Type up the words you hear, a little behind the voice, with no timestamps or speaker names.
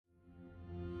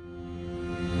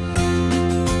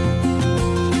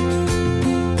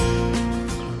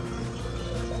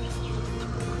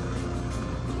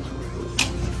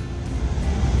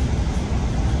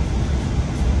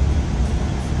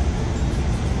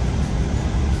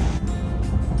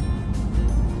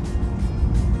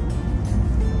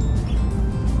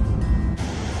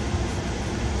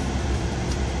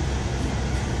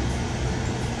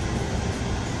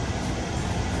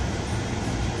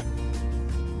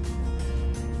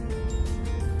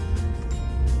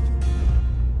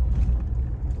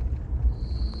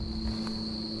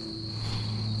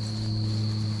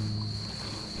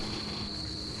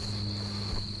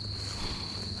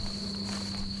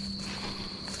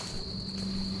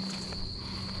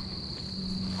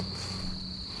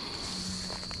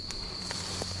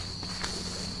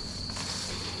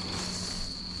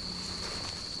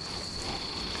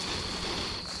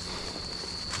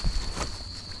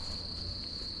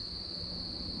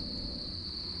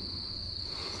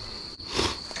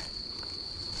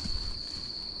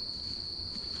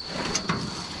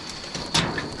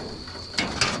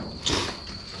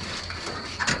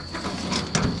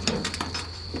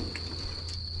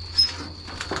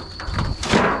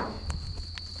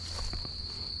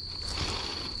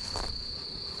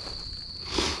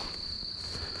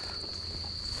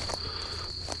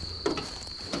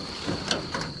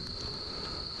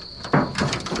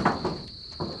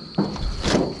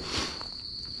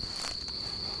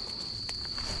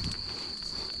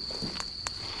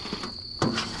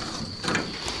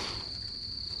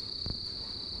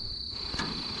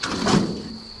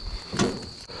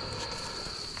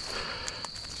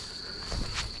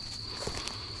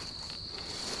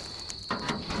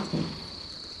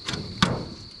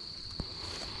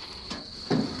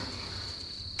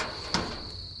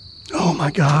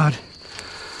my God.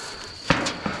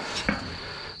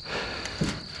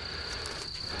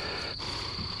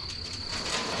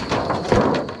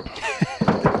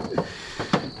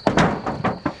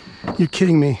 You're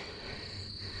kidding me.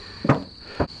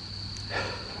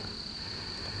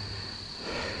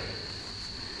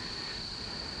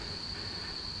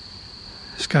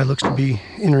 This guy looks to be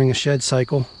entering a shed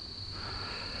cycle.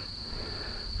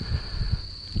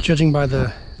 Judging by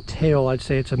the tail, I'd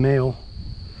say it's a male.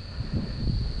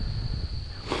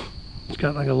 It's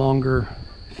got like a longer,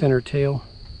 thinner tail.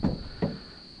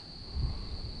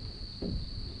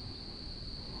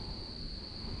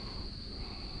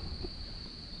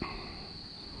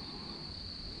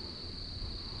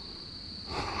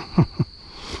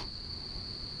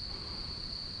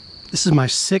 This is my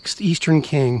 6th Eastern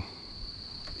King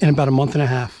in about a month and a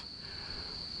half.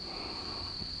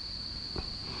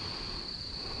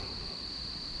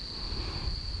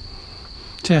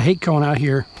 See, I hate going out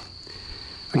here.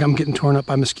 Like, I'm getting torn up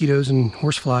by mosquitoes and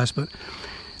horseflies, but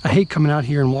I hate coming out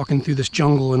here and walking through this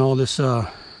jungle and all this, you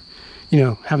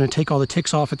know, having to take all the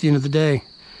ticks off at the end of the day.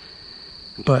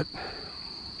 But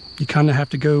you kind of have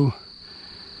to go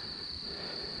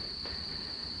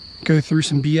through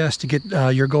some BS to get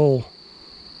your goal.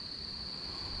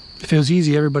 If it was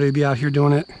easy, everybody would be out here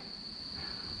doing it.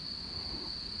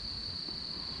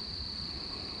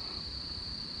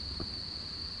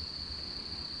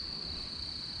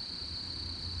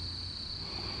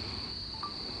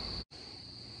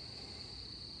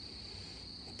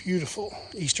 Beautiful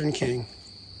Eastern King.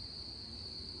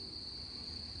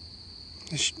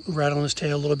 Just rattling his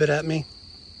tail a little bit at me.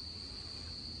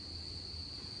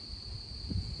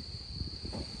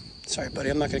 Sorry, buddy,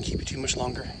 I'm not going to keep you too much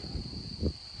longer.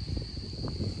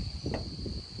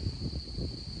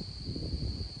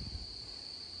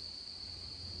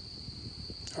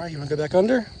 All right, you want to go back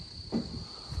under?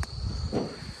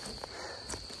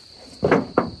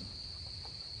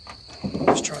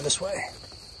 Let's try this way.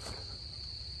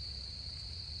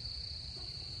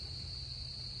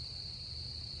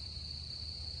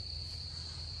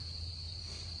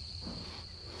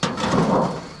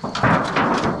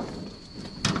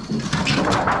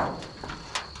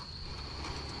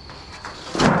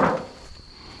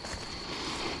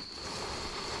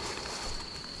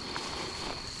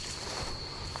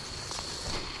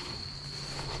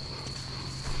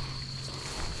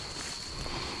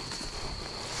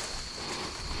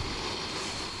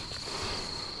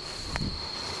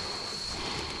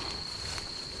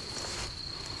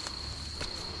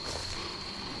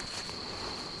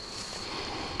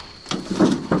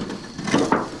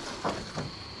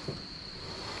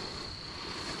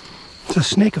 It's a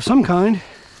snake of some kind.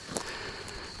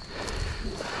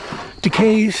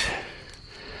 Decays.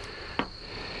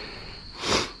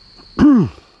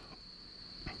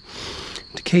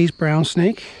 Decays brown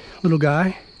snake, little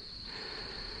guy.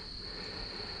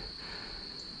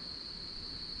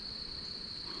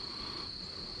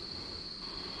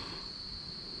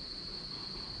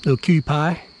 Little cutie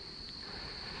pie.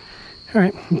 All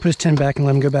right, I'm gonna put his 10 back and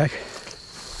let him go back.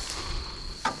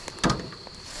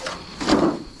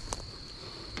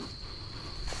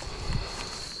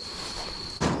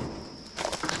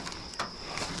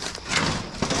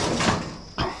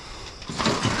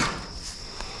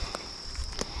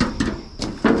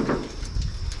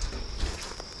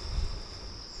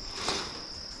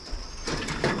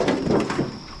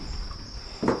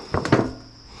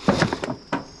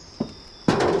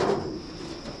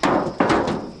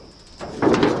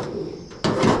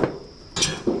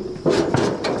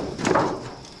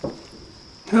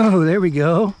 Oh, there we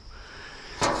go.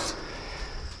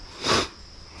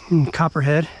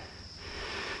 Copperhead.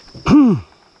 You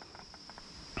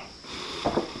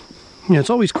know, it's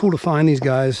always cool to find these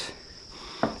guys.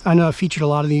 I know I've featured a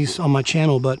lot of these on my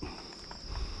channel, but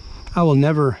I will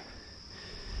never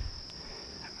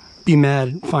be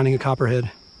mad finding a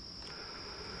copperhead.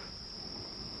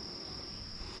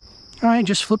 All right,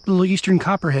 just flipped a little Eastern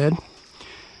Copperhead.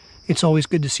 It's always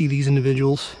good to see these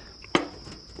individuals.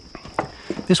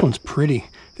 This one's pretty.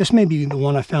 This may be the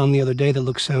one I found the other day that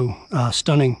looks so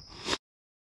stunning.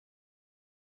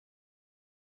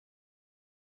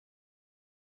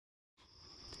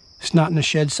 It's not in a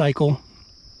shed cycle.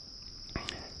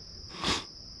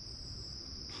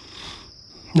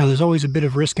 Now, there's always a bit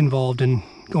of risk involved in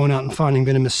going out and finding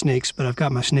venomous snakes, but I've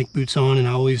got my snake boots on and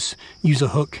I always use a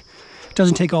hook. It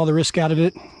doesn't take all the risk out of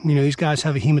it. You know, these guys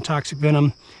have a hemotoxic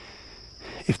venom.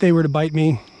 If they were to bite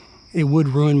me, it would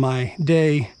ruin my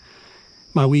day,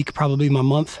 my week, probably my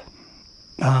month.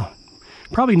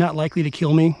 Probably not likely to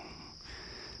kill me,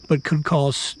 but could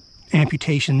cause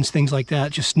amputations, things like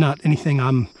that. Just not anything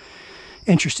I'm,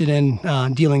 interested in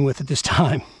dealing with at this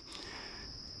time.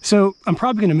 So I'm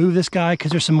probably going to move this guy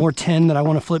because there's some more 10 that I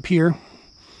want to flip here.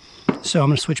 So I'm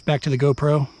going to switch back to the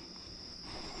GoPro.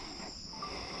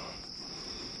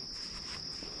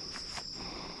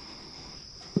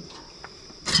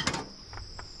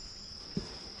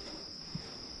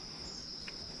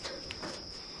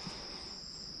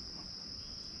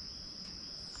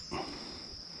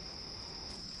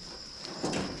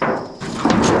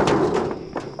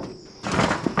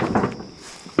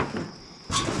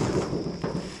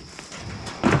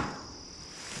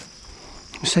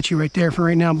 Set you right there for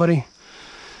right now, buddy.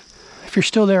 If you're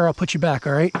still there, I'll put you back,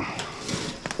 all right?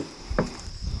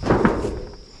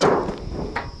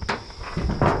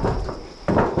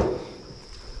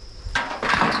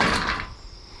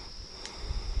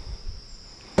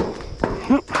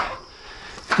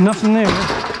 Nothing there.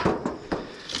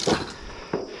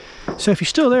 So if you're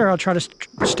still there, I'll try to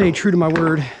stay true to my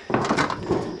word.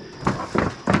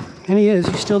 And he is,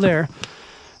 he's still there.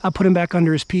 I'll put him back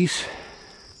under his piece.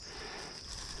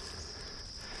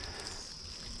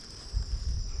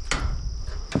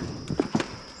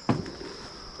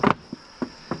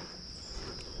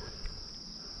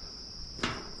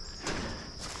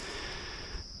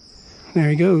 There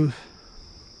he goes.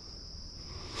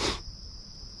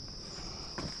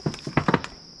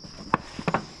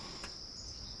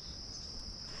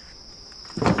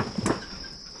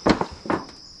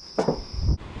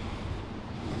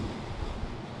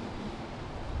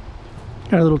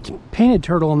 Got a little painted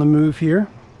turtle on the move here.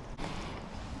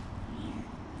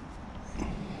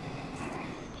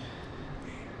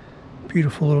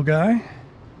 Beautiful little guy.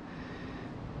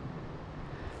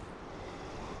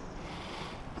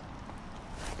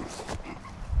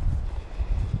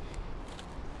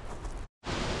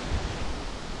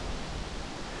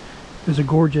 There's a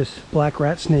gorgeous black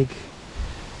rat snake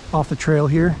off the trail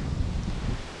here.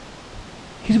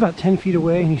 He's about 10 feet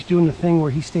away and he's doing the thing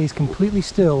where he stays completely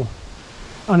still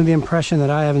under the impression that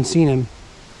I haven't seen him.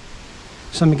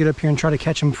 So I'm gonna get up here and try to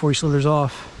catch him before he slithers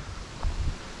off.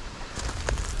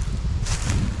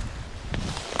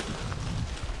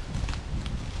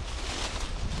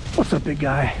 What's up, big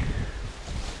guy?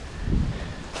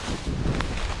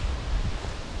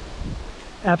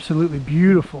 Absolutely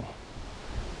beautiful.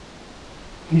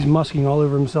 He's musking all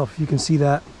over himself, if you can see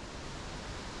that.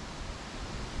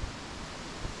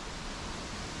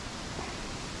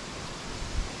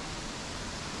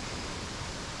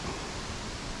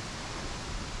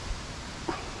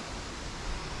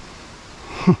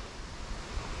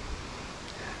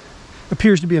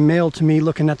 Appears to be a male to me,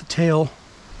 looking at the tail.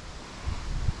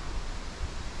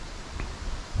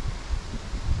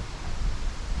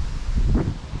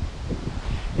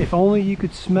 If only you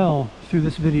could smell through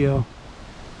this video.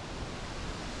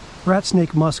 Rat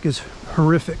snake musk is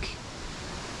horrific.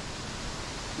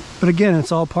 But again,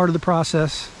 it's all part of the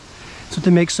process. It's what they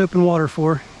make soap and water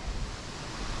for.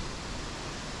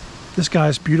 This guy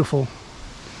is beautiful.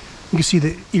 You can see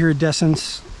the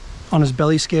iridescence on his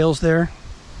belly scales there.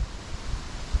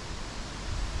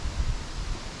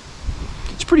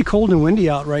 It's pretty cold and windy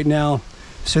out right now,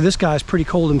 so this guy's pretty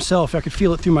cold himself. I could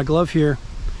feel it through my glove here.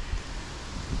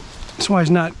 That's why he's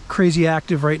not crazy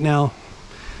active right now.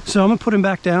 So I'm gonna put him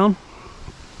back down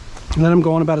and let him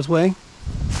go on about his way.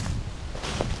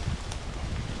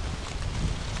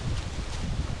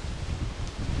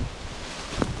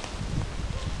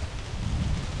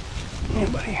 Yeah,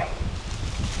 buddy.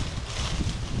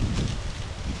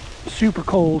 Super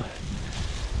cold.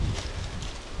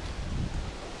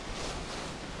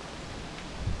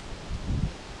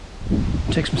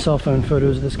 Take some cell phone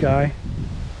photos of this guy.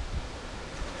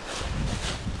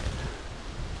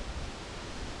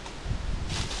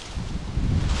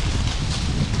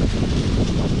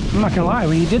 I'm not gonna lie,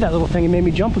 when he did that little thing, it made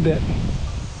me jump a bit.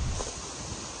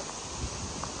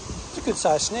 It's a good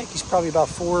sized snake. He's probably about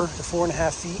 4 to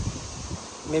 4.5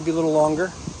 feet, maybe a little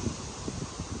longer.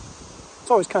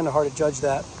 It's always kind of hard to judge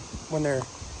that when they're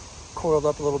coiled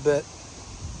up a little bit.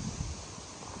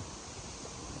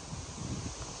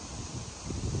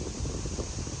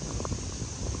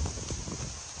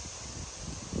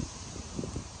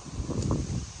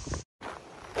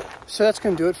 So that's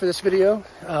going to do it for this video.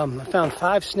 I found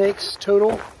 5 snakes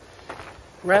total.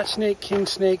 Rat snake, king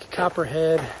snake,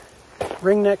 copperhead,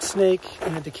 ringneck snake,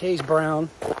 and a DeKay's brown.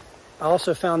 I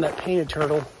also found that painted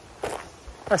turtle.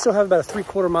 I still have about a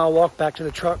 3/4 mile walk back to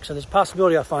the truck, so there's a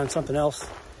possibility I'll find something else.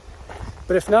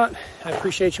 But if not, I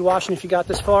appreciate you watching if you got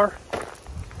this far.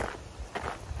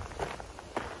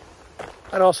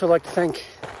 I'd also like to thank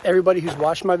everybody who's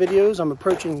watched my videos. I'm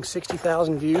approaching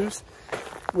 60,000 views,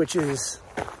 which is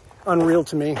unreal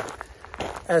to me.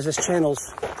 as this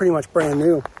channel's pretty much brand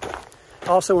new. I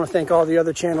also want to thank all the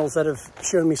other channels that have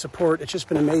shown me support. It's just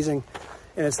been amazing,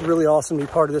 and it's really awesome to be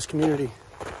part of this community.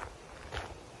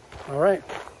 All right,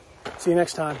 see you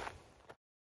next time.